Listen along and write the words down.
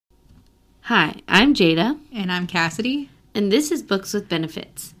Hi, I'm Jada. And I'm Cassidy. And this is Books with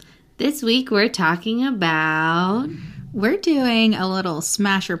Benefits. This week we're talking about... We're doing a little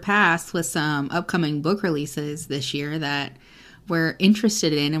smash or pass with some upcoming book releases this year that we're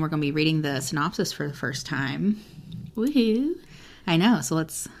interested in, and we're going to be reading the synopsis for the first time. Woohoo! I know, so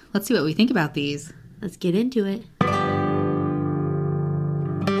let's see what we think about these. Let's get into it.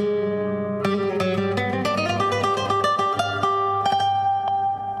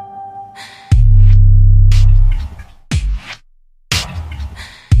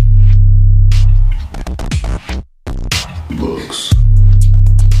 Books.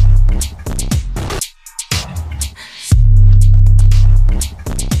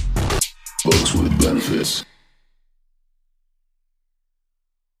 Books with Benefits.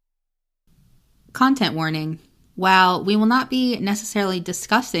 Content warning. While we will not be necessarily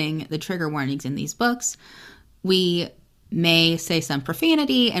discussing the trigger warnings in these books, we may say some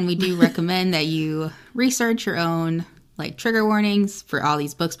profanity, and we do recommend that you research your own trigger warnings for all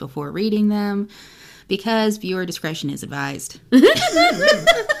these books before reading them, because viewer discretion is advised.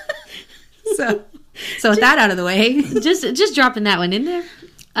 So with that out of the way, just dropping that one in there.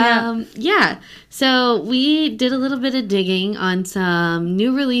 So we did a little bit of digging on some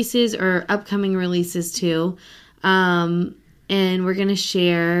new releases or upcoming releases too. And we're going to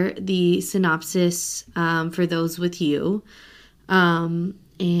share the synopsis for those with you. And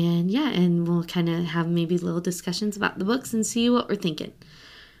we'll kind of have maybe little discussions about the books and see what we're thinking.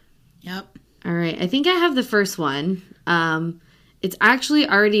 Yep. All right. I think I have the first one. It's actually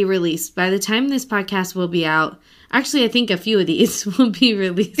already released. By the time this podcast will be out, actually, I think a few of these will be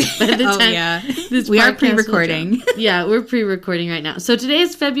released by the time this we are podcast pre-recording. Yeah, we're pre-recording right now. So today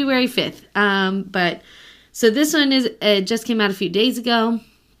is February 5th. So this one just came out a few days ago.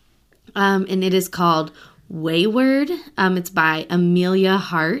 And it is called Wayward. It's by Amelia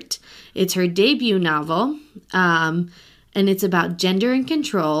Hart. It's her debut novel. And it's about gender and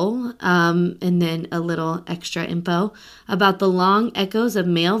control, and then a little extra info about the long echoes of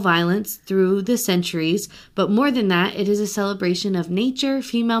male violence through the centuries. But more than that, it is a celebration of nature,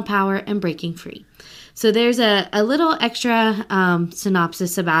 female power, and breaking free. So there's a little extra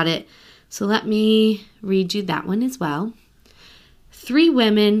synopsis about it. So let me read you that one as well. 3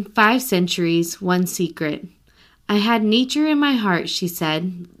 women, 5 centuries, 1 secret. I had nature in my heart, she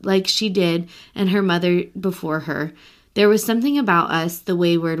said, like she did, and her mother before her. There was something about us, the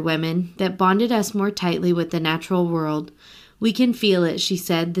wayward women, that bonded us more tightly with the natural world. We can feel it, she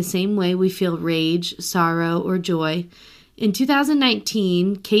said, the same way we feel rage, sorrow, or joy. In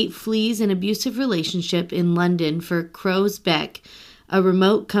 2019, Kate flees an abusive relationship in London for Crow's Beck, a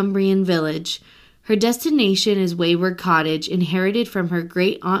remote Cumbrian village. Her destination is Wayward Cottage, inherited from her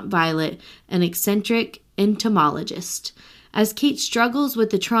great-aunt Violet, an eccentric entomologist. As Kate struggles with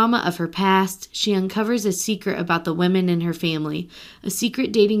the trauma of her past, she uncovers a secret about the women in her family, a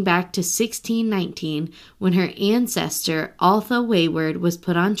secret dating back to 1619, when her ancestor, Altha Wayward, was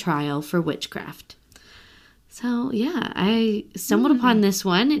put on trial for witchcraft. So, yeah, I stumbled upon this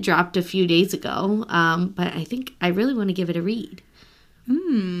one. It dropped a few days ago, but I think I really want to give it a read.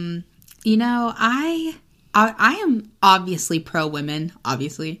 You know, I am obviously pro-women,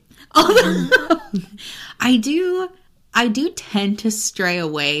 obviously. I do tend to stray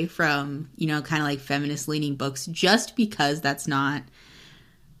away from, kind of feminist-leaning books just because that's not...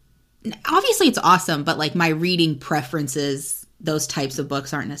 Obviously, it's awesome, but, my reading preferences, those types of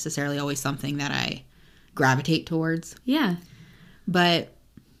books aren't necessarily always something that I gravitate towards. Yeah. But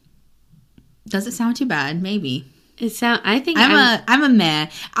does it sound too bad? Maybe. I'm a meh.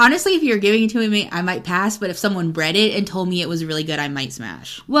 Honestly, if you're giving it to me, I might pass, but if someone read it and told me it was really good, I might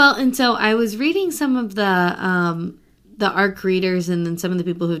smash. Well, and so I was reading some of the ARC readers and then some of the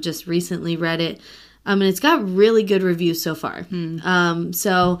people who've just recently read it. And it's got really good reviews so far.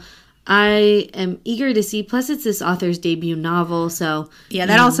 So I am eager to see. Plus, it's this author's debut novel. So yeah,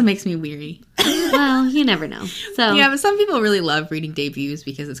 that also makes me weary. Well, you never know. So yeah, but some people really love reading debuts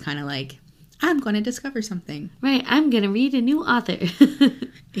because it's kind of like, I'm going to discover something. Right. I'm going to read a new author.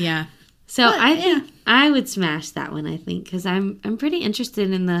 Yeah. So I think I would smash that one, I think, because I'm pretty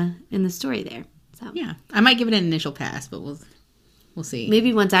interested in the story there. So yeah, I might give it an initial pass, but we'll see.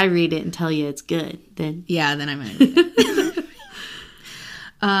 Maybe once I read it and tell you it's good, then then I might read it.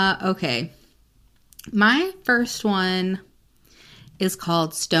 Okay. My first one is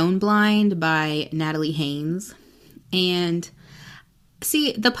called Stone Blind by Natalie Haynes. And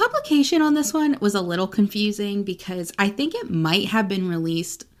see, the publication on this one was a little confusing because I think it might have been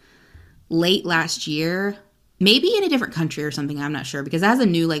released late last year, maybe in a different country or something. I'm not sure, because it has a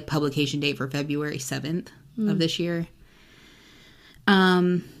new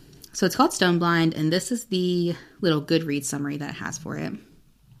So So it's called Stone Blind, and this is the little Goodreads summary that it has for it.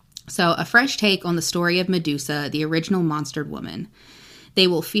 So, a fresh take on the story of Medusa, the original monstered woman. They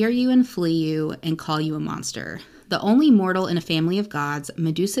will fear you and flee you and call you a monster. The only mortal in a family of gods,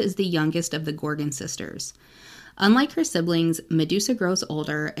 Medusa is the youngest of the Gorgon sisters. Unlike her siblings, Medusa grows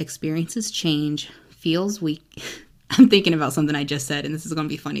older, experiences change, feels weak. I'm thinking about something I just said, and this is going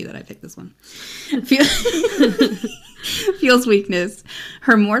to be funny that I picked this one. Feels weakness.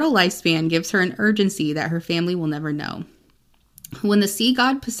 Her mortal lifespan gives her an urgency that her family will never know. When the sea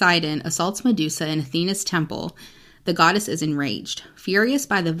god Poseidon assaults Medusa in Athena's temple, the goddess is enraged. Furious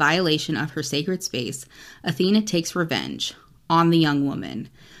by the violation of her sacred space, Athena takes revenge on the young woman.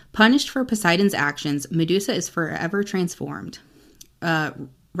 Punished for Poseidon's actions, Medusa is forever transformed.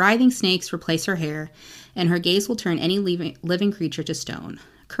 Writhing snakes replace her hair, and her gaze will turn any living creature to stone.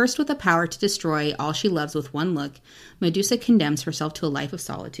 Cursed with the power to destroy all she loves with one look, Medusa condemns herself to a life of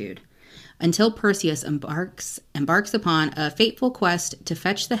solitude, until Perseus embarks upon a fateful quest to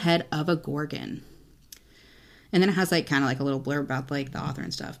fetch the head of a Gorgon. And then it has like kind of like a little blurb about like the author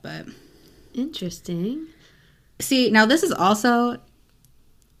and stuff, but Interesting. see, now this is also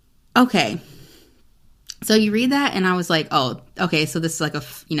okay. So you read that and I was like, oh, okay, so this is like a,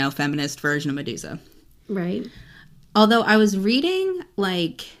 feminist version of Medusa. Right. Although I was reading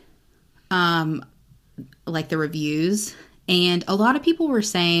like the reviews, and a lot of people were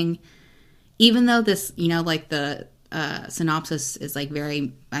saying, even though this, like the synopsis is like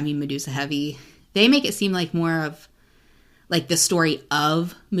very, Medusa heavy, they make it seem like more of like the story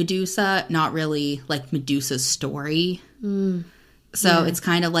of Medusa, not really like Medusa's story. So it's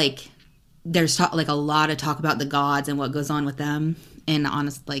kind of like there's like a lot of talk about the gods and what goes on with them. And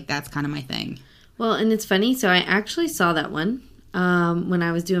honestly, like that's kind of my thing. Well, and it's funny. So I actually saw that one when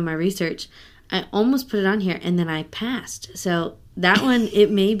I was doing my research. I almost put it on here and then I passed. So that one,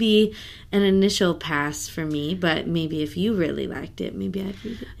 it may be an initial pass for me, but maybe if you really liked it, maybe I'd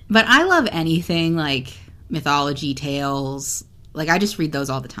read it. But I love anything like mythology tales. Like I just read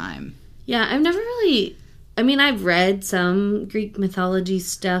those all the time. Yeah, I've never really, I've read some Greek mythology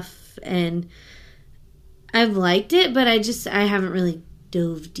stuff and I've liked it, but I haven't really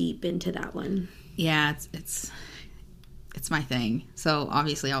dove deep into that one. Yeah, it's my thing. So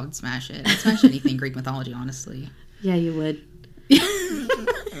obviously I would smash it. I'd smash anything Greek mythology, honestly. Yeah, you would.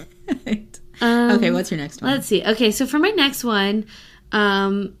 Right. Okay, what's your next one? Let's see. Okay, so for my next one,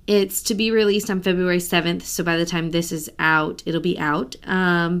 it's to be released on February 7th. So by the time this is out, it'll be out.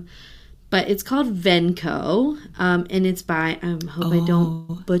 But it's called Venko, and it's by, I hope I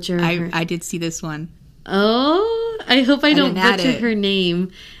don't butcher her. I did see this one. Oh, I hope I don't didn't add butcher it. her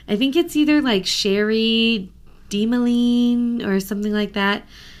name. I think it's either like Sherry Demeline or something like that.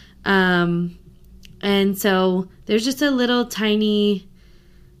 And so there's just a little tiny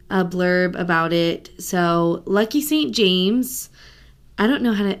blurb about it. So Lucky St. James, I don't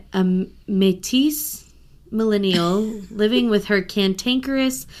know how to, métis millennial living with her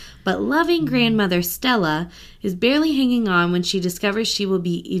cantankerous but loving grandmother Stella is barely hanging on when she discovers she will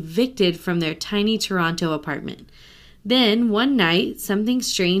be evicted from their tiny Toronto apartment. Then, one night, something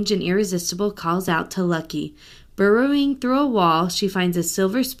strange and irresistible calls out to Lucky. Burrowing through a wall, she finds a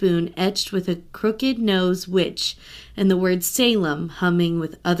silver spoon etched with a crooked nose witch and the word Salem humming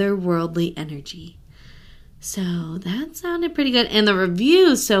with otherworldly energy. So that sounded pretty good. And the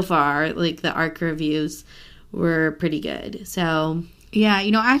reviews so far, like the ARC reviews, were pretty good. So Yeah,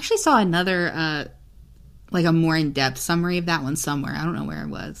 I actually saw another, like a more in-depth summary of that one somewhere. I don't know where it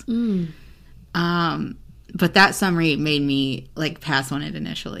was. But that summary made me like pass on it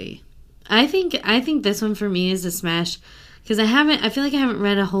initially. I think this one for me is a smash because I feel like I haven't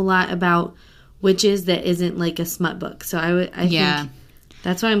read a whole lot about witches that isn't like a smut book. So I think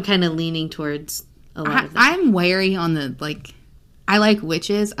that's why I'm kind of leaning towards a lot of that. I'm wary on the I like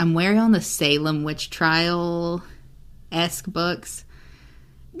witches. I'm wary on the Salem witch trial-esque books.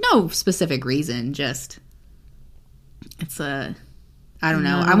 No specific reason, just it's I don't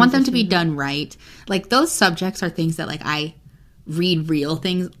know. I want them to be done right. Like those subjects are things that like I read real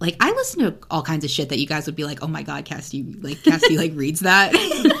things. Like I listen to all kinds of shit that you guys would be like, "Oh my god, Cassie like reads that."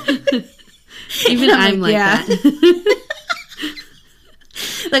 Even I'm like that.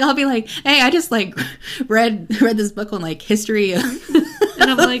 Like I'll be like, "Hey, I just like read this book on like history." And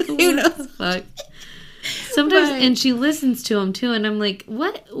I'm like, what the fuck? Sometimes, and she listens to them too, and I'm like,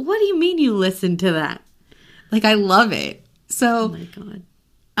 what do you mean you listen to that? Like I love it. So Oh my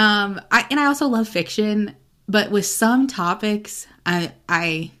god. I also love fiction, but with some topics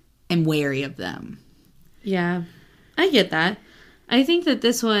I am wary of them. Yeah, I get that. I think that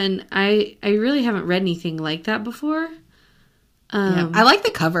this one, I really haven't read anything like that before. Yeah. I like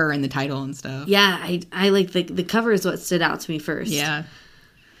the cover and the title and stuff. Yeah, I like the cover is what stood out to me first. Yeah.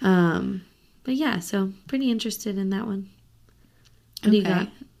 But yeah, so pretty interested in that one. What do you got?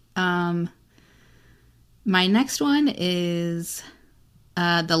 My next one is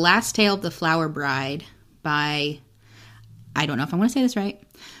The Last Tale of the Flower Bride by, I don't know if I'm going to say this right,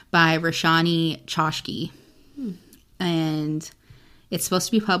 by Roshani Chokshi. And it's supposed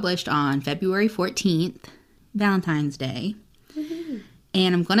to be published on February 14th, Valentine's Day.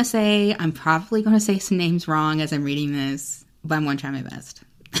 And I'm probably going to say some names wrong as I'm reading this, but I'm going to try my best.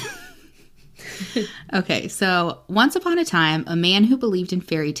 Okay, so once upon a time, a man who believed in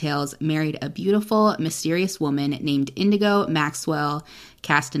fairy tales married a beautiful, mysterious woman named Indigo Maxwell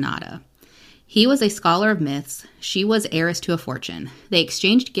Castaneda. He was a scholar of myths. She was heiress to a fortune. They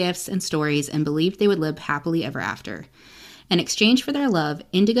exchanged gifts and stories and believed they would live happily ever after. In exchange for their love,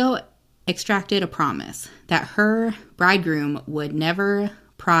 Indigo extracted a promise that her bridegroom would never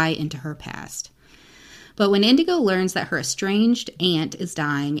pry into her past. But when Indigo learns that her estranged aunt is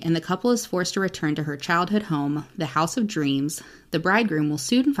dying and the couple is forced to return to her childhood home, the House of Dreams, the bridegroom will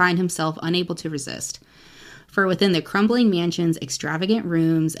soon find himself unable to resist. For within the crumbling mansion's extravagant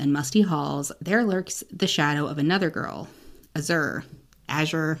rooms and musty halls, there lurks the shadow of another girl,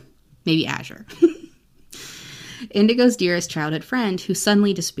 Azure, Indigo's dearest childhood friend, who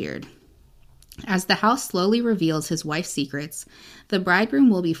suddenly disappeared. As the house slowly reveals his wife's secrets, the bridegroom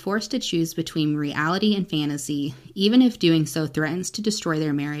will be forced to choose between reality and fantasy, even if doing so threatens to destroy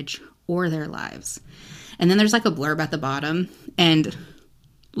their marriage or their lives. And then there's like a blurb at the bottom, and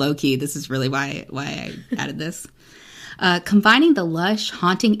low-key, this is really why I added this. Combining the lush,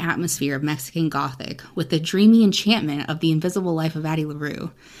 haunting atmosphere of Mexican Gothic with the dreamy enchantment of the invisible life of Addie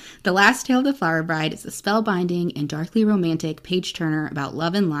LaRue, The Last Tale of the Flower Bride is a spellbinding and darkly romantic page-turner about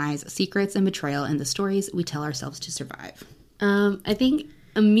love and lies, secrets and betrayal, and the stories we tell ourselves to survive. I think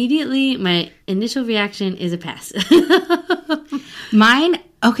immediately my initial reaction is a pass. Mine,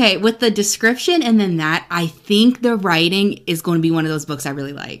 okay, with the description and then that, I think the writing is going to be one of those books I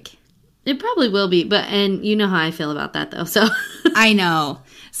really like. It probably will be, and you know how I feel about that, though, so. I know.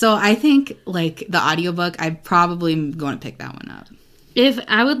 So I think, like, the audiobook, I probably am going to pick that one up.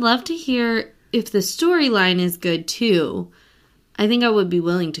 I would love to hear if the storyline is good, too. I think I would be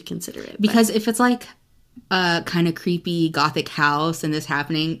willing to consider it. Because if it's, like, a kind of creepy Gothic house and this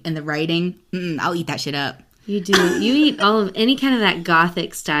happening and the writing, I'll eat that shit up. You do. You eat all of any kind of that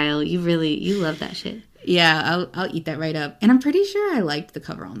Gothic style. You love that shit. Yeah, I'll eat that right up. And I'm pretty sure I liked the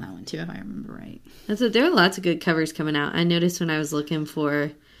cover on that one, too, if I remember right. There are lots of good covers coming out. I noticed when I was looking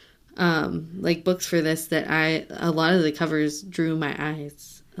for, like, books for this that a lot of the covers drew my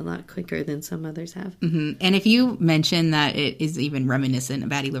eyes a lot quicker than some others have. Mm-hmm. And if you mention that it is even reminiscent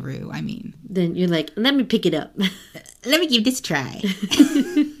of Addie LaRue, I mean... Then you're like, let me pick it up. Let me give this a try.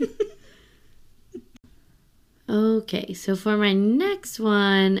 Okay, so for my next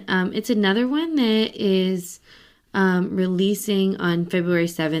one, it's another one that is releasing on February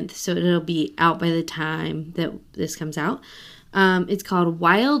 7th, so it'll be out by the time that this comes out. It's called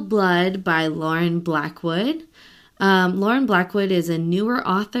Wild Blood by Lauren Blackwood. Lauren Blackwood is a newer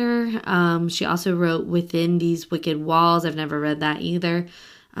author. She also wrote Within These Wicked Walls. I've never read that either,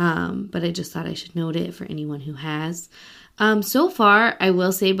 but I just thought I should note it for anyone who has. So far, I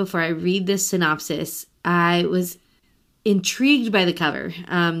will say before I read this synopsis, I was intrigued by the cover.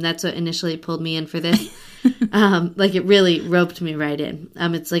 That's what initially pulled me in for this. Like it really roped me right in.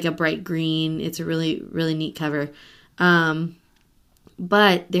 It's like a bright green. It's a really, really neat cover.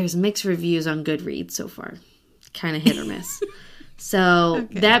 But there's mixed reviews on Goodreads so far. Kind of hit or miss. So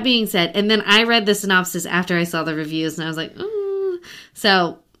That being said, and then I read the synopsis after I saw the reviews and I was like, ooh.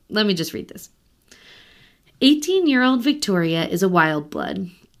 So let me just read this. 18-year-old Victoria is a wild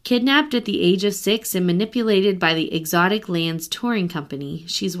blood. Kidnapped at the age of 6 and manipulated by the Exotic Lands Touring Company,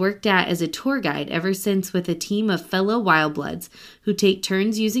 she's worked at as a tour guide ever since with a team of fellow wildbloods who take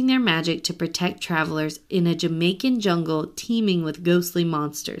turns using their magic to protect travelers in a Jamaican jungle teeming with ghostly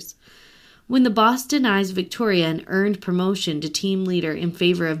monsters. When the boss denies Victoria an earned promotion to team leader in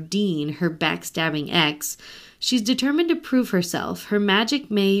favor of Dean, her backstabbing ex, she's determined to prove herself. Her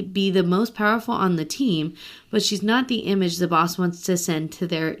magic may be the most powerful on the team, but she's not the image the boss wants to send to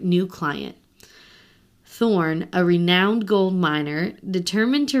their new client. Thorn, a renowned gold miner,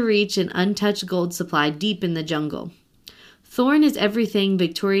 determined to reach an untouched gold supply deep in the jungle. Thorn is everything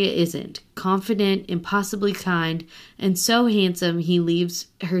Victoria isn't, confident, impossibly kind, and so handsome he leaves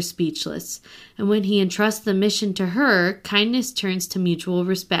her speechless. And when he entrusts the mission to her, kindness turns to mutual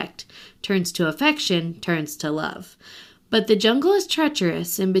respect, turns to affection, turns to love. But the jungle is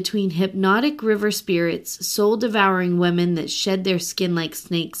treacherous, and between hypnotic river spirits, soul-devouring women that shed their skin like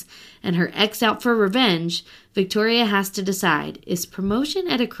snakes, and her ex out for revenge, Victoria has to decide, is promotion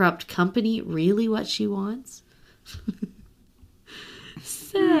at a corrupt company really what she wants?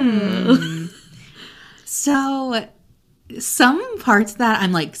 So, some parts of that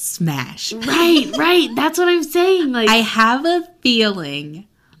I'm like, smash. Right. That's what I'm saying. Like, I have a feeling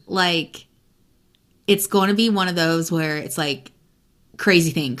like it's going to be one of those where it's like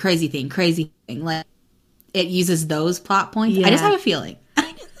crazy thing. Like, it uses those plot points. Yeah. I just have a feeling.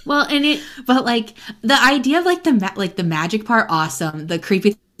 well, and it, But like the idea of like the magic part, awesome. The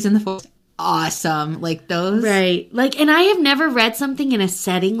creepy things in the forest, awesome. Like those, right. Like, and I have never read something in a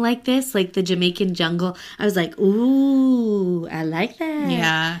setting like this, like the Jamaican jungle. I was like, ooh, I like that.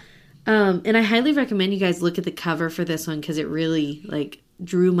 Yeah. And I highly recommend you guys look at the cover for this one because it really like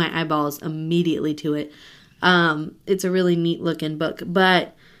drew my eyeballs immediately to it. It's a really neat looking book,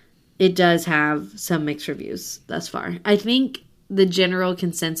 but it does have some mixed reviews thus far. I think the general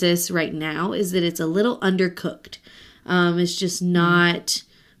consensus right now is that it's a little undercooked. It's just not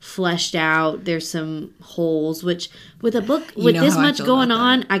fleshed out. There's some holes, which with a book with this much going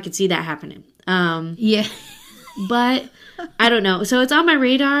on, I could see that happening. Yeah. But I don't know. So it's on my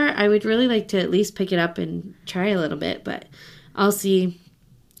radar. I would really like to at least pick it up and try a little bit, but I'll see,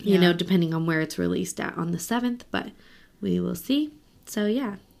 you know, depending on where it's released at on the 7th, but we will see. So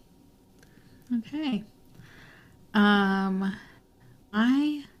yeah. Okay.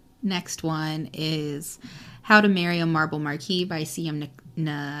 My next one is How to Marry a Marble Marquis by C.M.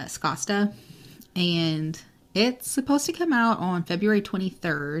 Nascosta. And it's supposed to come out on February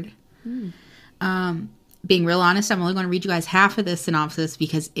 23rd. Being real honest, I'm only going to read you guys half of this synopsis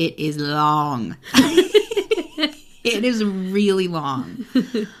because it is long. It is really long.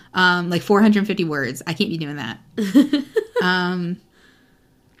 Like 450 words. I can't be doing that.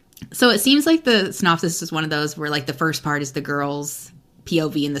 So it seems like the synopsis is one of those where like the first part is the girls'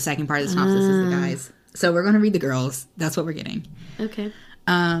 POV and the second part of the synopsis is the guys. So we're going to read the girls. That's what we're getting. Okay.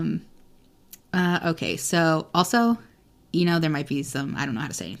 Okay. So also, you know, there might be some, I don't know how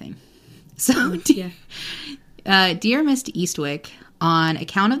to say anything. So, dear Miss Eastwick, on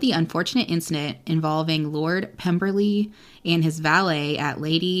account of the unfortunate incident involving Lord Pemberley and his valet at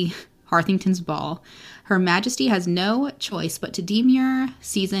Lady Harthington's ball, Her Majesty has no choice but to deem your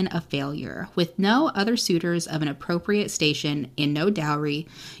season a failure. With no other suitors of an appropriate station and no dowry,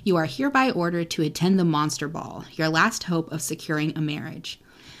 you are hereby ordered to attend the Monster Ball, your last hope of securing a marriage.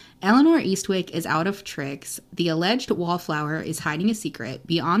 Eleanor Eastwick is out of tricks. The alleged wallflower is hiding a secret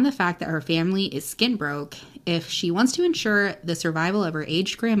beyond the fact that her family is skin broke. If she wants to ensure the survival of her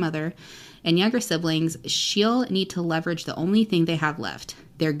aged grandmother and younger siblings, she'll need to leverage the only thing they have left,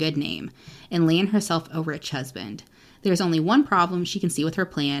 their good name, and land herself a rich husband. There's only one problem she can see with her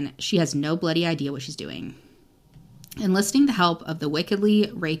plan. She has no bloody idea what she's doing. Enlisting the help of the wickedly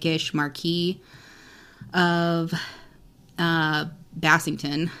rakish Marquis of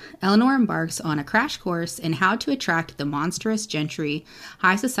Bassington, Eleanor embarks on a crash course in how to attract the monstrous gentry,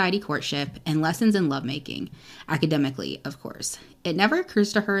 high society courtship, and lessons in lovemaking, academically, of course. It never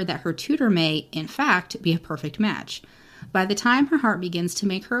occurs to her that her tutor may, in fact, be a perfect match. By the time her heart begins to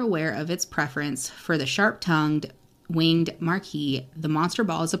make her aware of its preference for the sharp-tongued, winged Marquis, the monster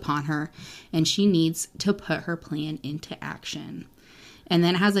ball is upon her, and she needs to put her plan into action. And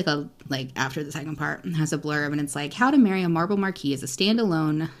then it has after the second part, it has a blurb, and it's like, How to Marry a Marble Marquis is a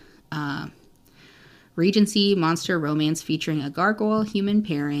standalone Regency monster romance featuring a gargoyle-human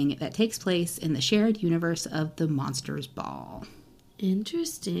pairing that takes place in the shared universe of the Monsters Ball.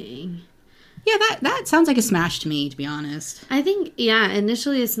 Interesting. Yeah, that sounds like a smash to me, to be honest. I think,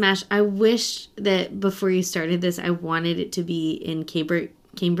 initially a smash. I wish that before you started this, I wanted it to be in Cambric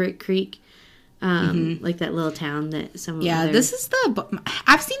Creek. Like that little town that some. Yeah, this is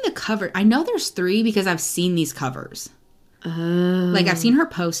I've seen the cover. I know there's 3 because I've seen these covers. Oh. Like I've seen her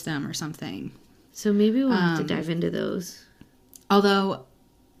post them or something. So maybe we'll have to dive into those. Although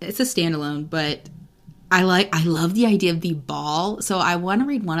it's a standalone, but I love the idea of the ball. So I want to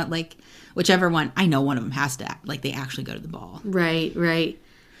read one of whichever one. I know one of them has to they actually go to the ball. Right.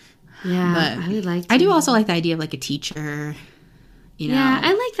 Yeah, but I would like to. I do also like the idea of a teacher. You know? Yeah,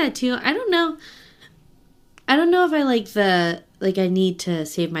 I like that too. I don't know if I like I need to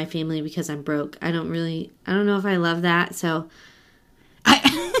save my family because I'm broke. I don't know if I love that. So I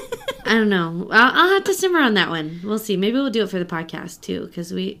don't know. I'll have to simmer on that one. We'll see. Maybe we'll do it for the podcast too,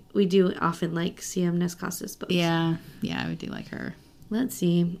 because we do often like C.M. Nascosta's books. Yeah, I would do like her. Let's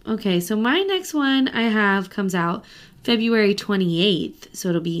see. Okay, so my next one I have comes out February 28th, so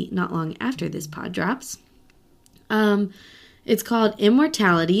it'll be not long after this pod drops. It's called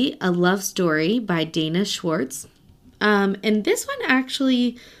Immortality, a Love Story by Dana Schwartz. And this one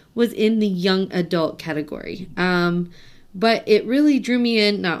actually was in the young adult category. But it really drew me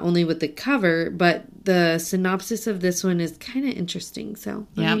in, not only with the cover, but the synopsis of this one is kind of interesting. So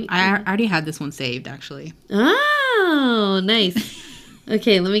I already had this one saved, actually. Oh, nice.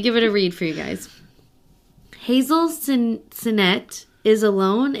 Okay, let me give it a read for you guys. Hazel Sinnett is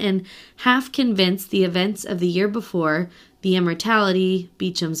alone and half convinced the events of the year before, the immortality,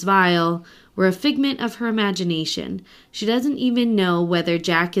 Beecham's vial, were a figment of her imagination. She doesn't even know whether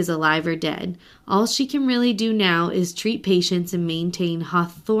Jack is alive or dead. All she can really do now is treat patients and maintain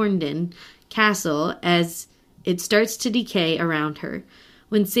Hawthornden Castle as it starts to decay around her.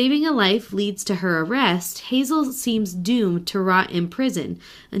 When saving a life leads to her arrest, Hazel seems doomed to rot in prison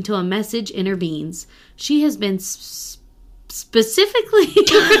until a message intervenes. She has been specifically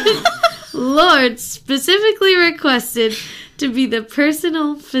requested to be the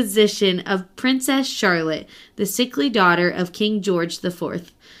personal physician of Princess Charlotte, the sickly daughter of King George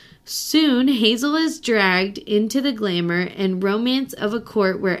IV. Soon, Hazel is dragged into the glamour and romance of a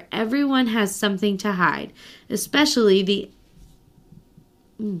court where everyone has something to hide, especially the...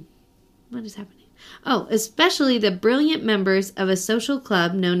 What is happening? Oh, especially the brilliant members of a social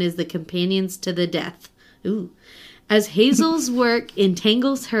club known as the Companions to the Death. Ooh. As Hazel's work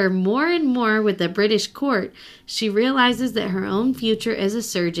entangles her more and more with the British court, she realizes that her own future as a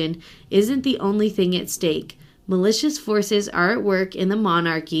surgeon isn't the only thing at stake. Malicious forces are at work in the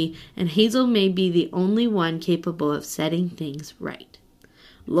monarchy, and Hazel may be the only one capable of setting things right.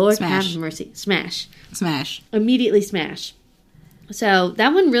 Lord have mercy. Smash. Smash. Immediately smash. So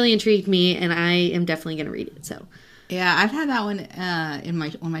that one really intrigued me, and I am definitely going to read it. So, yeah, I've had that one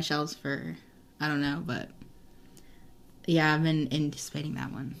in on my shelves for, I don't know, but... Yeah, I've been anticipating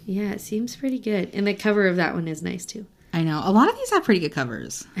that one. Yeah, it seems pretty good. And the cover of that one is nice, too. I know. A lot of these have pretty good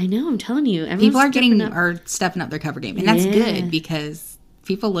covers. I know, I'm telling you. People are stepping up their cover game. And that's good because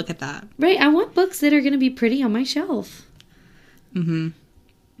people look at that. Right. I want books that are going to be pretty on my shelf. Mm-hmm.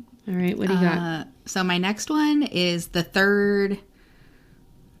 All right, what do you got? So my next one is the third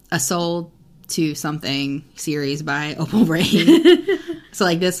A Soul to Something series by Opal Rain. So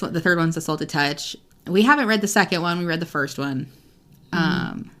like this one, the third one's A Soul to Touch. We haven't read the second one. We read the first one.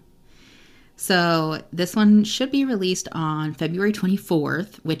 So this one should be released on February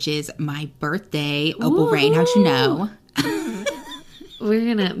 24th, which is my birthday. Opal Rain, how'd you know?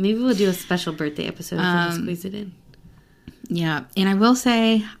 Maybe we'll do a special birthday episode if we squeeze it in. Yeah, and I will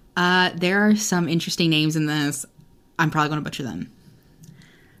say there are some interesting names in this. I'm probably going to butcher them.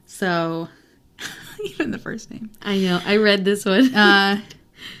 So, even the first name. I know. I read this one.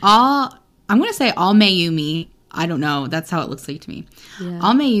 I'm going to say all Mayumi, I don't know, that's how it looks like to me. Yeah.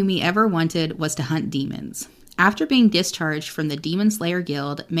 All Mayumi ever wanted was to hunt demons. After being discharged from the Demon Slayer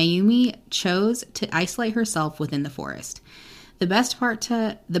Guild, Mayumi chose to isolate herself within the forest. The best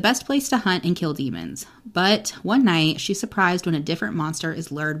place to hunt and kill demons. But one night, she's surprised when a different monster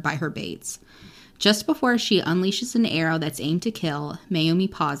is lured by her baits. Just before she unleashes an arrow that's aimed to kill, Mayumi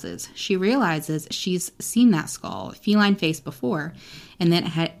pauses. She realizes she's seen that skull, feline face before, and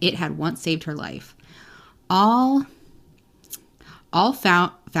that it had once saved her life. All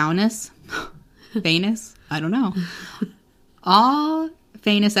Phanes, I don't know. All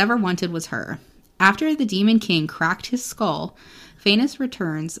Phanes ever wanted was her. After the Demon King cracked his skull, Phanes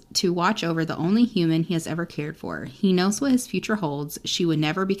returns to watch over the only human he has ever cared for. He knows what his future holds. She would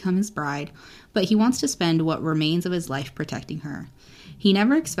never become his bride, but he wants to spend what remains of his life protecting her. He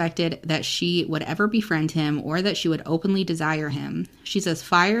never expected that she would ever befriend him or that she would openly desire him. She's as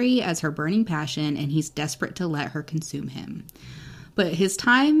fiery as her burning passion, and he's desperate to let her consume him. But his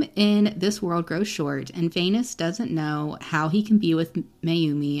time in this world grows short, and Phanes doesn't know how he can be with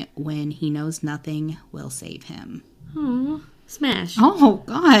Mayumi when he knows nothing will save him. Oh, smash. Oh,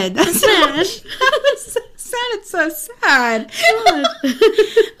 God. Smash. That sounded so sad.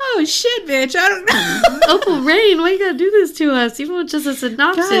 Oh, shit, bitch. I don't know. Opal Rain, why you gotta do this to us? Even with just a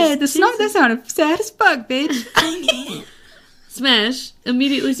synopsis. God, that sounded sad as fuck, bitch. Smash.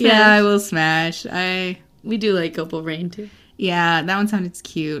 Immediately smash. Yeah, I will smash. We do like Opal Rain, too. Yeah, that one sounded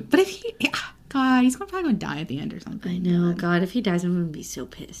cute. But if God, he's probably going to die at the end or something. I know. God, if he dies, I'm going to be so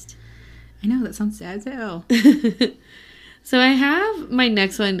pissed. I know, that sounds sad as hell. So I have, my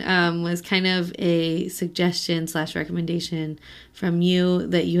next one was kind of a suggestion / recommendation from you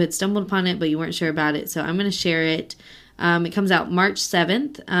that you had stumbled upon it, but you weren't sure about it. So I'm going to share it. It comes out March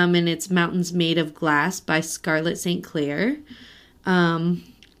 7th, and it's Mountains Made of Glass by Scarlett St. Clair.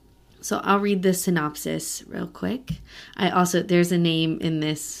 So I'll read the synopsis real quick. There's a name in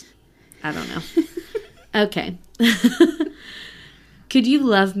this, I don't know. Okay. Could you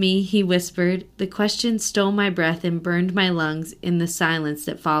love me? He whispered. The question stole my breath and burned my lungs in the silence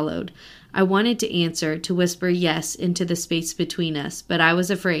that followed. I wanted to answer, to whisper yes into the space between us, but I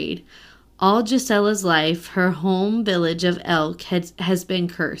was afraid. All Gisella's life, her home village of Elk has been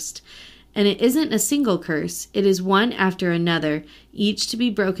cursed. And it isn't a single curse. It is one after another, each to be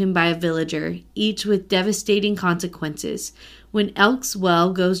broken by a villager, each with devastating consequences. When Elk's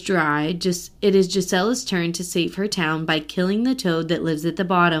well goes dry, it is Gisella's turn to save her town by killing the toad that lives at the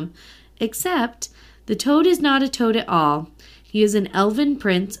bottom. Except, the toad is not a toad at all. He is an elven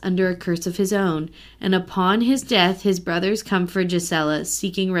prince under a curse of his own, and upon his death his brothers come for Gisella,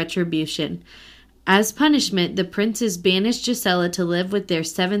 seeking retribution. As punishment, the princes banished Gisella to live with their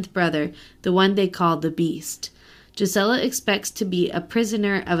seventh brother, the one they call the Beast. Gisella expects to be a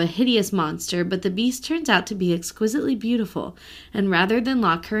prisoner of a hideous monster, but the Beast turns out to be exquisitely beautiful, and rather than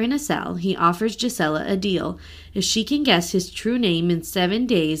lock her in a cell, he offers Gisella a deal. If she can guess his true name in 7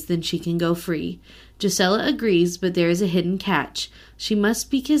 days, then she can go free. Gisella agrees, but there is a hidden catch. She must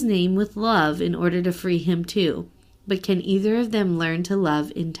speak his name with love in order to free him too. But can either of them learn to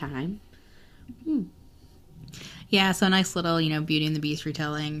love in time? Yeah, so a nice little, Beauty and the Beast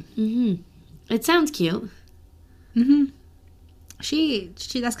retelling. It sounds cute. She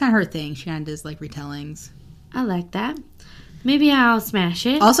that's kind of her thing. She kind of does like retellings. I like that. Maybe I'll smash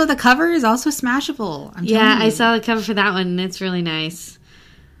it. Also, the cover is also smashable. Yeah, I saw the cover for that one, and it's really nice.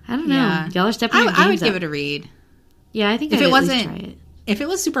 I don't know. Yeah. Y'all are stepping your games I would up. give it a read. Yeah, I think If I'd it at wasn't- least try it. If it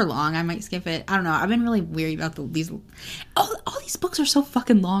was super long, I might skip it. I don't know. I've been really weary about these. All these books are so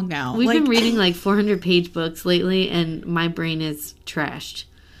fucking long now. We've been reading like 400-page books lately, and my brain is trashed.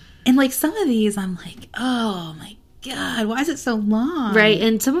 And like some of these, I'm like, oh my god, why is it so long? Right,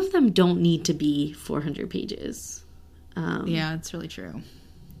 and some of them don't need to be 400 pages. Yeah, it's really true.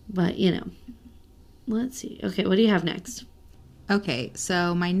 But, let's see. Okay, what do you have next? Okay,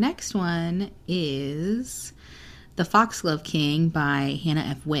 so my next one is The Foxglove King by Hannah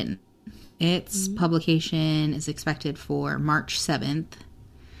F. Wynne. Its publication is expected for March 7th.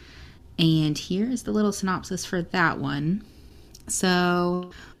 And here is the little synopsis for that one.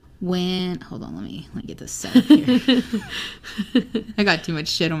 So, hold on, let me get this set up here. I got too much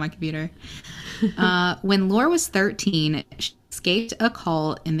shit on my computer. When Laura was 13, she escaped a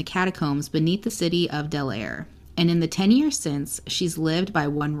cult in the catacombs beneath the city of Delaire. And in the 10 years since, she's lived by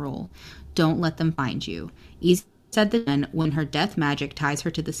one rule: don't let them find you. Easy said then when her death magic ties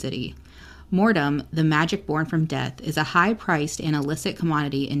her to the city. Mortem, the magic born from death, is a high-priced and illicit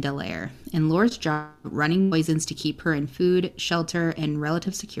commodity in Delaire, and Laura's job running poisons to keep her in food, shelter, and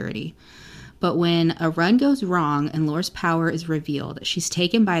relative security. But when a run goes wrong and Laura's power is revealed, she's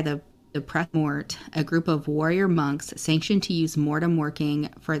taken by the Preth Mort, a group of warrior monks sanctioned to use mortem working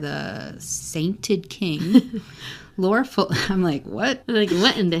for the Sainted King. I'm like, what? Like,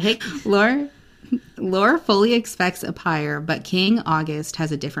 what in the heck? Laura fully expects a pyre, but King August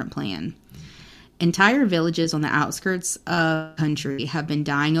has a different plan. Entire villages on the outskirts of the country have been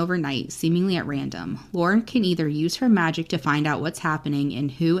dying overnight, seemingly at random. Laura can either use her magic to find out what's happening and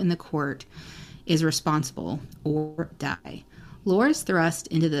who in the court is responsible, or die. Laura's thrust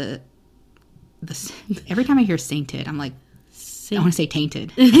into the every time I hear sainted, I'm like, I want to say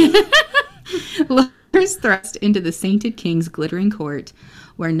tainted. Laura's thrust into the Sainted King's glittering court,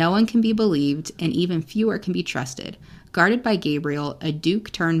 where no one can be believed and even fewer can be trusted, guarded by Gabriel, a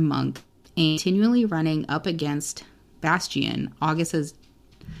duke-turned-monk, and continually running up against Bastian, August's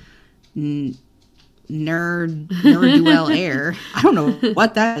nerd-duel heir. I don't know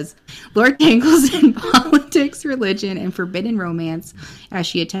what that is. Laura tangles in politics, religion, and forbidden romance as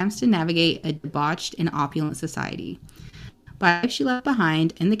she attempts to navigate a debauched and opulent society. But life she left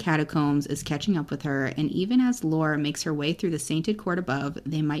behind in the catacombs is catching up with her, and even as Laura makes her way through the sainted court above,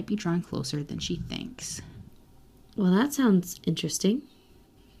 they might be drawn closer than she thinks. Well, that sounds interesting.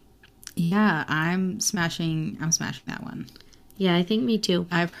 Yeah, I'm smashing that one. Yeah, I think me too.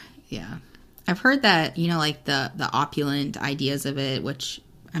 I've heard that, like the opulent ideas of it, which,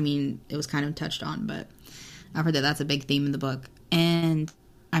 I mean, it was kind of touched on, but I've heard that that's a big theme in the book. And,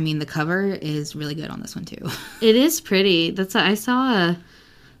 I mean, the cover is really good on this one, too. It is pretty. I saw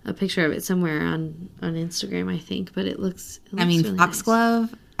a picture of it somewhere on Instagram, I think, but it looks really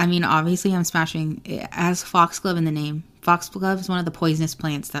Foxglove, nice. I mean, obviously I'm smashing, it has foxglove in the name. Foxglove is one of the poisonous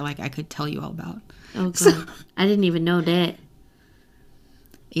plants that, like, I could tell you all about. Oh, God. I didn't even know that.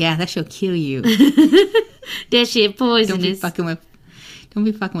 Yeah, that shall kill you. That shit poisonous. Don't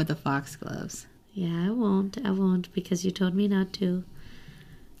be fucking with the foxgloves. Yeah, I won't because you told me not to.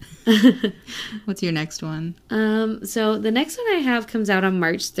 What's your next one? So the next one I have comes out on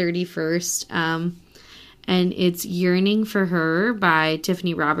March 31st. and it's Yearning for Her by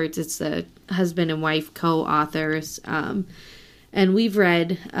Tiffany Roberts. It's the husband and wife co-authors. And we've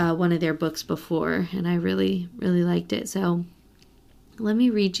read one of their books before, and I really, really liked it. So let me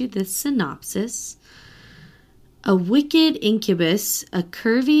read you this synopsis. A wicked incubus, a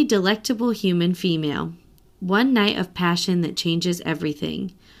curvy, delectable human female. One night of passion that changes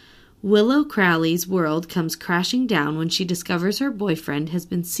everything. Willow Crowley's world comes crashing down when she discovers her boyfriend has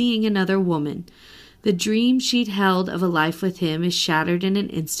been seeing another woman. The dream she'd held of a life with him is shattered in an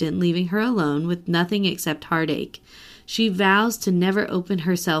instant, leaving her alone with nothing except heartache. She vows to never open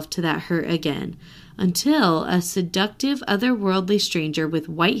herself to that hurt again, until a seductive, otherworldly stranger with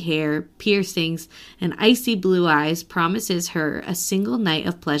white hair, piercings, and icy blue eyes promises her a single night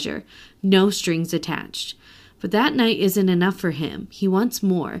of pleasure, no strings attached. But that night isn't enough for him. He wants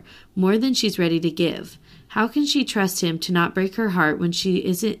more than she's ready to give. How can she trust him to not break her heart when he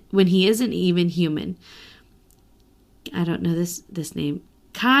isn't even human? I don't know this name.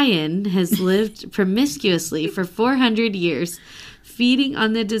 Kyan has lived promiscuously for 400 years, feeding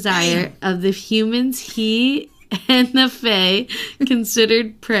on the desire of the humans he and the Fae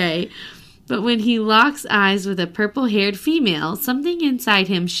considered prey. But when he locks eyes with a purple-haired female, something inside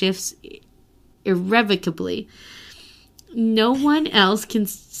him shifts irrevocably. No one else can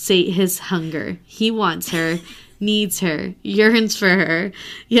sate his hunger. He wants her, needs her, yearns for her,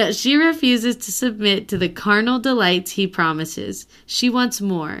 yet she refuses to submit to the carnal delights he promises. She wants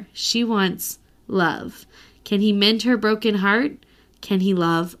more. She wants love. Can he mend her broken heart? Can he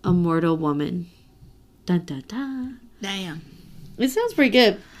love a mortal woman? Dun dun dun. Damn. It sounds pretty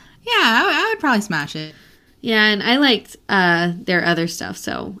good. Yeah, I would probably smash it. Yeah, and I liked their other stuff,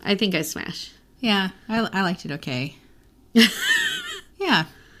 so I think I smash. Yeah, I liked it okay. Yeah.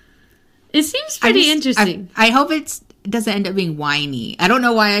 It seems pretty interesting. I hope it doesn't end up being whiny. I don't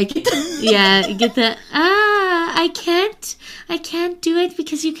know why I get Yeah, get the, I can't do it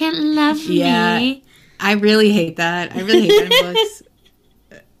because you can't love me. I really hate that. I really hate that in books.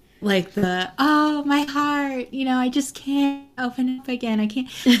 Like my heart, I just can't open it up again. I can't.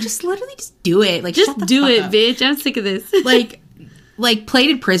 Just literally just do it. Like, just do it, bitch. I'm sick of this. Like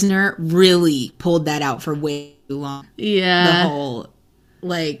Plated Prisoner really pulled that out for way too long. Yeah. The whole,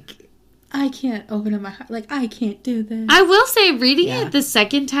 I can't open up my heart. Like, I can't do this. I will say, reading it the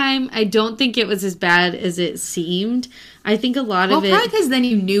second time, I don't think it was as bad as it seemed. I think a lot of it... Well, probably because then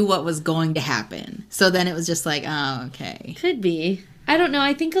you knew what was going to happen. So then it was just like, oh, okay. Could be. I don't know.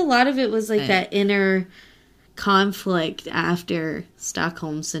 I think a lot of it was like that inner conflict after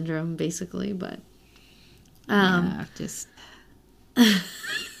Stockholm Syndrome, basically. But, just...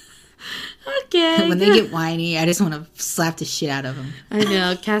 Okay. When they get whiny, I just want to slap the shit out of them. I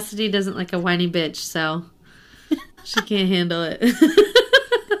know. Cassidy doesn't like a whiny bitch, so she can't handle it.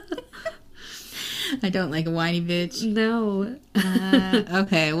 I don't like a whiny bitch. No.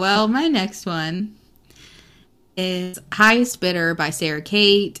 Okay, well, my next one is Highest Bidder by Sarah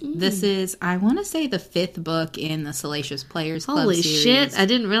Kate. This is, I want to say, the 5th book in the Salacious Players Club Holy series. shit, I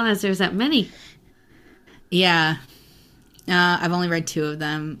didn't realize there was that many. Yeah. I've only read 2 of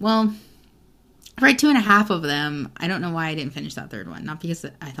them. Well, I've read 2.5 of them. I don't know why I didn't finish that 3rd one. Not because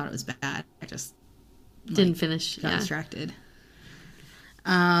I thought it was bad. I just didn't finish. Got distracted.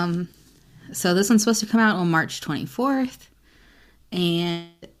 So this one's supposed to come out on March 24th. And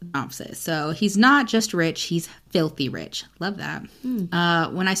opposite. So he's not just rich, he's filthy rich. Love that.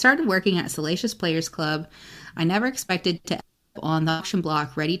 When I started working at Salacious Players Club, I never expected to end up on the auction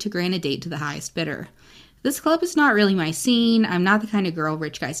block ready to grant a date to the highest bidder. This club is not really my scene. I'm not the kind of girl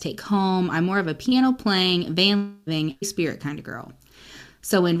rich guys take home. I'm more of a piano-playing, van-living, spirit kind of girl.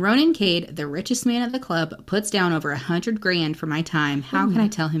 So when Ronan Cade, the richest man at the club, puts down over $100,000 for my time, how can I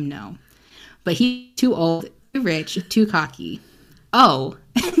tell him no? But he's too old, too rich, too cocky. Oh,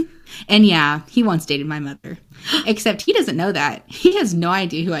 and yeah, he once dated my mother. Except he doesn't know that. He has no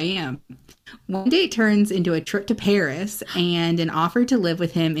idea who I am. One date turns into a trip to Paris and an offer to live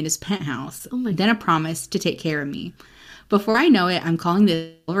with him in his penthouse. Then a promise to take care of me. Before I know it, I'm calling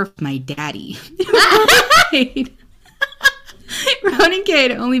this over my daddy. Ronan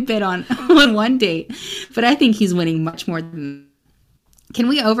Cade only bid on one date, but I think he's winning much more than... Can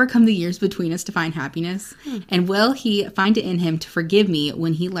we overcome the years between us to find happiness? And will he find it in him to forgive me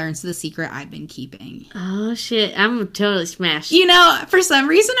when he learns the secret I've been keeping? Oh, shit. I'm totally smashed. For some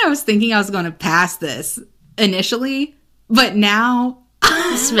reason, I was thinking I was going to pass this initially, but now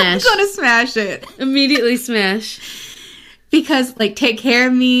Smash. I'm going to smash it. Immediately smash. Because, take care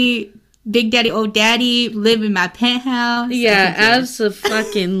of me, big daddy, old daddy, live in my penthouse. Yeah,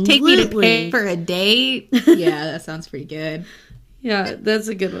 absolutely. Take me to pay for a date. Yeah, that sounds pretty good. Yeah, that's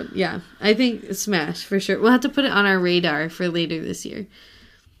a good one. Yeah, I think Smash for sure. We'll have to put it on our radar for later this year.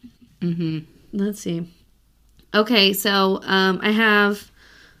 Mm-hmm. Let's see. Okay, so I have.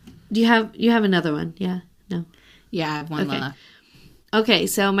 Do you have another one? Yeah. No. Yeah, I have one Okay. left. Okay,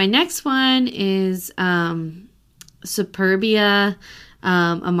 so my next one is Superbia,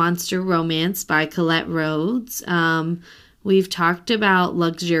 A Monster Romance by Colette Rhodes. We've talked about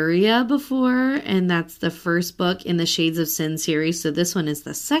Luxuria before, and that's the first book in the Shades of Sin series. So this one is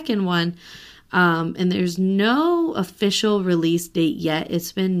the second one. And there's no official release date yet.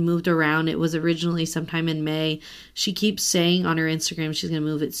 It's been moved around. It was originally sometime in May. She keeps saying on her Instagram she's going to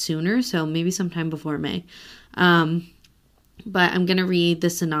move it sooner, so maybe sometime before May. But I'm going to read the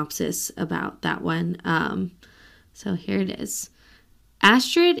synopsis about that one. So here it is.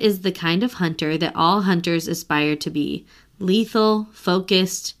 Astrid is the kind of hunter that all hunters aspire to be. Lethal,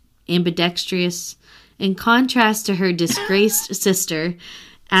 focused, ambidextrous. In contrast to her disgraced sister,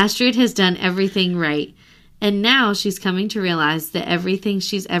 Astrid has done everything right. And now she's coming to realize that everything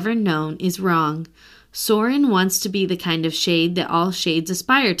she's ever known is wrong. Soren wants to be the kind of shade that all shades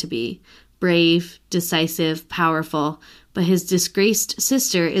aspire to be. Brave, decisive, powerful. But his disgraced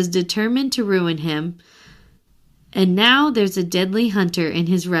sister is determined to ruin him. And now there's a deadly hunter in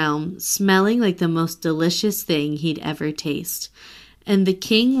his realm, smelling like the most delicious thing he'd ever taste. And the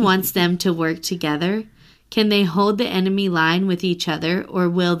king wants them to work together. Can they hold the enemy line with each other, or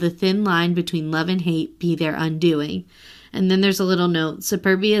will the thin line between love and hate be their undoing? And then there's a little note.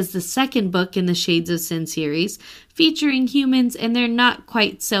 Superbia is the second book in the Shades of Sin series, featuring humans and their not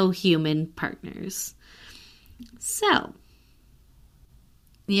quite so human partners. So,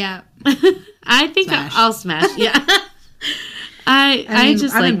 Yeah. I think Smash. I'll smash. Yeah. I I've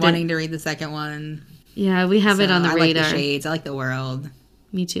just been liked wanting it. to read the second one. Yeah, we have it So on the I radar. like the shades. I like the world.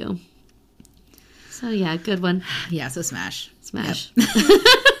 Me too. So yeah, good one. Yeah, so Smash. Smash.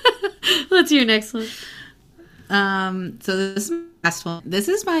 What's your next one? So this is my last one. This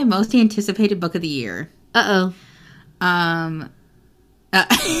is my most anticipated book of the year. Uh-oh. Oh.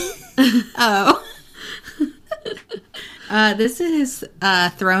 This is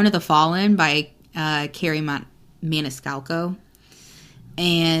Throne of the Fallen by Carrie Maniscalco.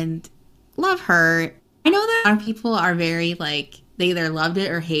 And love her. I know that a lot of people are very, like, they either loved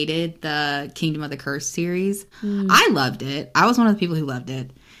it or hated the Kingdom of the Curse series. I loved it. I was one of the people who loved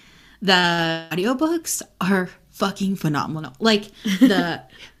it. The audiobooks are fucking phenomenal. Like, the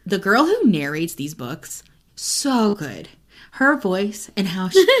girl who narrates these books, so good. Her voice and how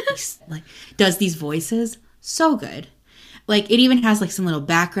she like does these voices, so good. Like, it even has like some little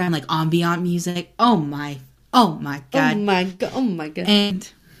background, like ambient music. Oh my god. Oh my god. And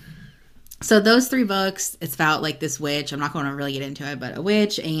so those three books, it's about like this witch. I'm not going to really get into it, but a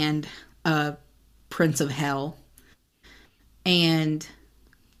witch and a prince of hell. And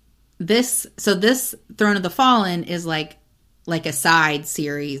this Throne of the Fallen is like a side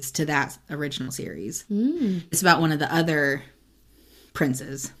series to that original series. It's about one of the other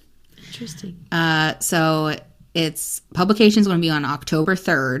princes. Interesting. So its publication's going to be on October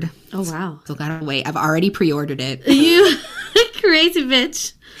 3rd. Oh wow. So gotta wait. I've already pre-ordered it. You crazy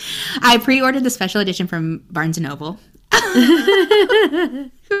bitch. I pre-ordered the special edition from Barnes & Noble.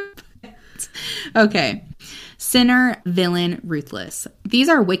 Okay. Sinner, villain, ruthless. These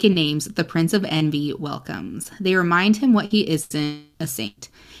are wicked names the Prince of Envy welcomes. They remind him what he isn't, a saint.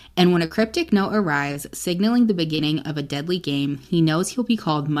 And when a cryptic note arrives, signaling the beginning of a deadly game, he knows he'll be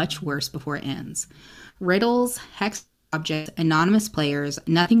called much worse before it ends. Riddles, hex objects, anonymous players,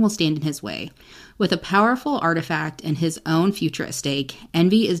 nothing will stand in his way. With a powerful artifact and his own future at stake,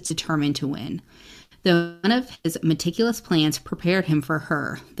 Envy is determined to win. Though none of his meticulous plans prepared him for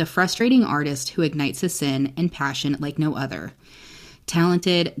her, the frustrating artist who ignites his sin and passion like no other.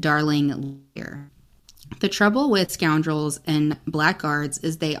 Talented, darling liar. The trouble with scoundrels and blackguards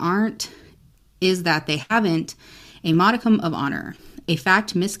is that they haven't a modicum of honor. A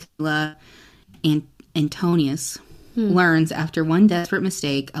fact Miss Camilla Antonius learns after one desperate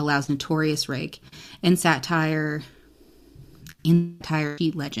mistake allows notorious rake and satire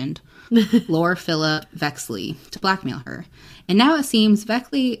sheet legend Lord Philip Vexley to blackmail her. And now it seems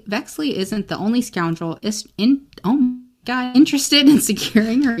Vexley isn't the only scoundrel interested in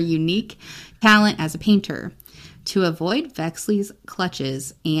securing her unique talent as a painter. To avoid Vexley's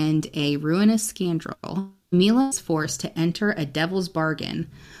clutches and a ruinous scandal, Mila is forced to enter a devil's bargain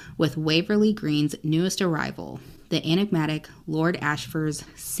with Waverly Green's newest arrival, the enigmatic Lord Ashfur's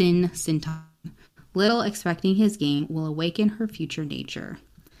Sin Sinton. Little expecting his game will awaken her future nature.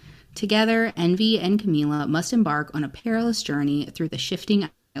 Together, Envy and Camilla must embark on a perilous journey through the shifting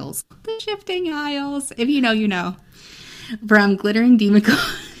aisles. The shifting aisles. If you know, you know. From glittering demon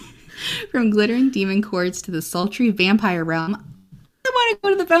courts to the sultry vampire realm. I want to go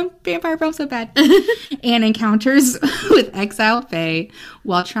to the vampire realm so bad. And encounters with exiled fae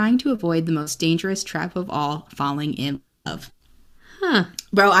while trying to avoid the most dangerous trap of all, falling in love. Huh.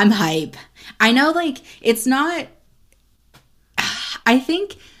 Bro, I'm hype. I know, like, it's not...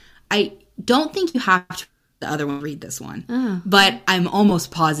 I don't think you have to the other one read this one. Oh. But I'm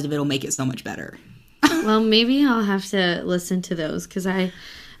almost positive it'll make it so much better. Well, maybe I'll have to listen to those because I've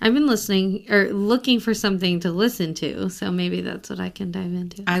been listening or looking for something to listen to. So maybe that's what I can dive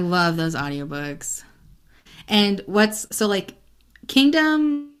into. I love those audiobooks. And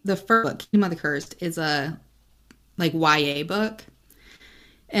Kingdom, the first book, Kingdom of the Cursed, is a like YA book.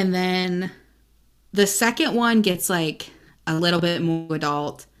 And then the second one gets like a little bit more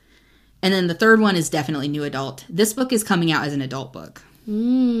adult. And then the third one is definitely new adult. This book is coming out as an adult book.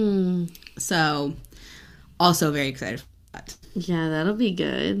 So, also very excited for that. Yeah, that'll be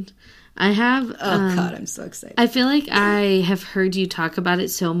good. I have... Oh, God, I'm so excited. I feel like I have heard you talk about it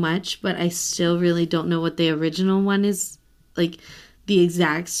so much, but I still really don't know what the original one is, like, the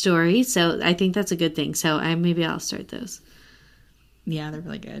exact story. So, I think that's a good thing. So, maybe I'll start those. Yeah, they're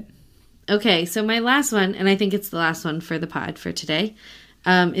really good. Okay, so my last one, and I think it's the last one for the pod for today,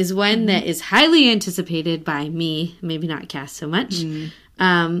 is one that is highly anticipated by me, maybe not Cass so much.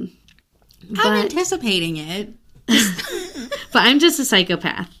 I'm anticipating it. But I'm just a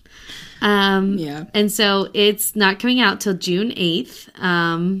psychopath. Yeah. And so it's not coming out till June 8th.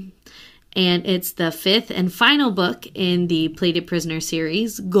 And it's the fifth and final book in the Plated Prisoner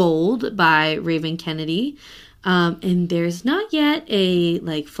series, Gold by Raven Kennedy. And there's not yet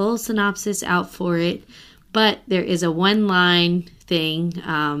a full synopsis out for it, but there is a one-line thing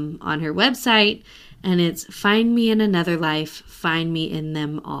on her website, and it's "Find me in another life, find me in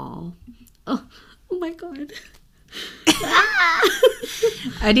them all." Oh my God.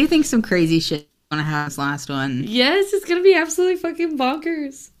 I do think some crazy shit is going to have this last one. Yes, it's going to be absolutely fucking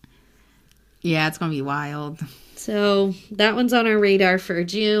bonkers. Yeah, it's going to be wild. So that one's on our radar for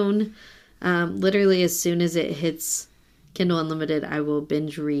June. Literally as soon as it hits Kindle Unlimited, I will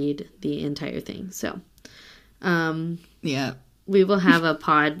binge read the entire thing. So, yeah. We will have a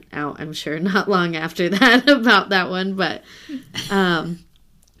pod out, I'm sure, not long after that about that one. But,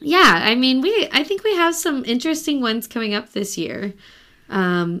 yeah, I mean, I think we have some interesting ones coming up this year.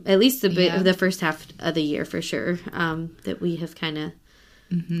 At least the first half of the year, for sure, that we have kind of...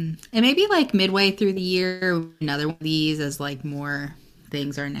 Mm-hmm. And maybe, midway through the year, another one of these as, more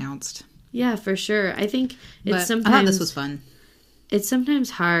things are announced. Yeah, for sure. I think it's sometimes... I thought this was fun. It's sometimes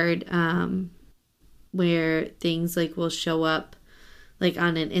hard where things, will show up,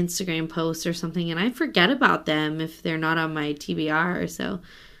 on an Instagram post or something, and I forget about them if they're not on my TBR, so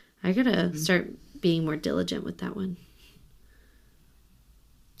I gotta start being more diligent with that one.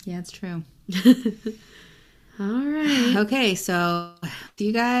 Yeah, it's true. All right. Okay, so see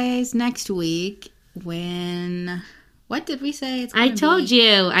you guys next week when... What did we say? I told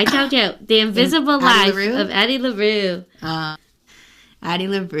you. The Invisible Life of Addie LaRue. Addie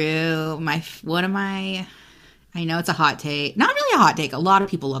LaRue. I know it's a hot take. Not really a hot take. A lot of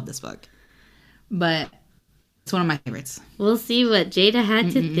people love this book. But it's one of my favorites. We'll see what Jada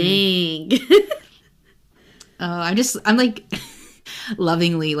had to think. I'm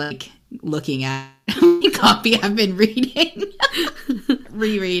lovingly looking at the copy I've been reading.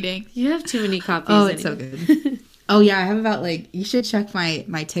 Rereading. You have too many copies. Oh, it's so good. Oh, yeah, I have about, you should check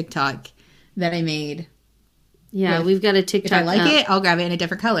my TikTok that I made. Yeah, we've got a TikTok. If I like it, I'll grab it in a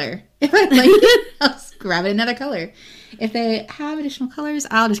different color. If I like it, I'll grab it another color. If they have additional colors,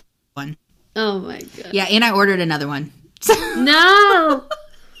 I'll just grab one. Oh, my God. Yeah, and I ordered another one. No!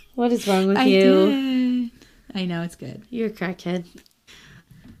 What is wrong with you? Did. I know, it's good. You're a crackhead.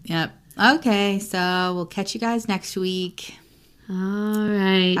 Yep. Okay, so we'll catch you guys next week. All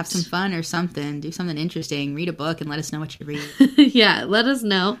right. Have some fun or something. Do something interesting. Read a book and let us know what you read. Yeah, let us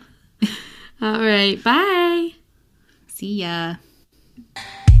know. All right. Bye. See ya.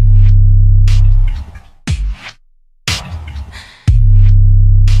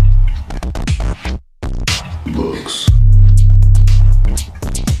 Books.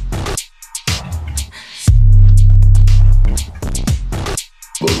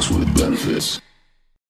 Books with benefits.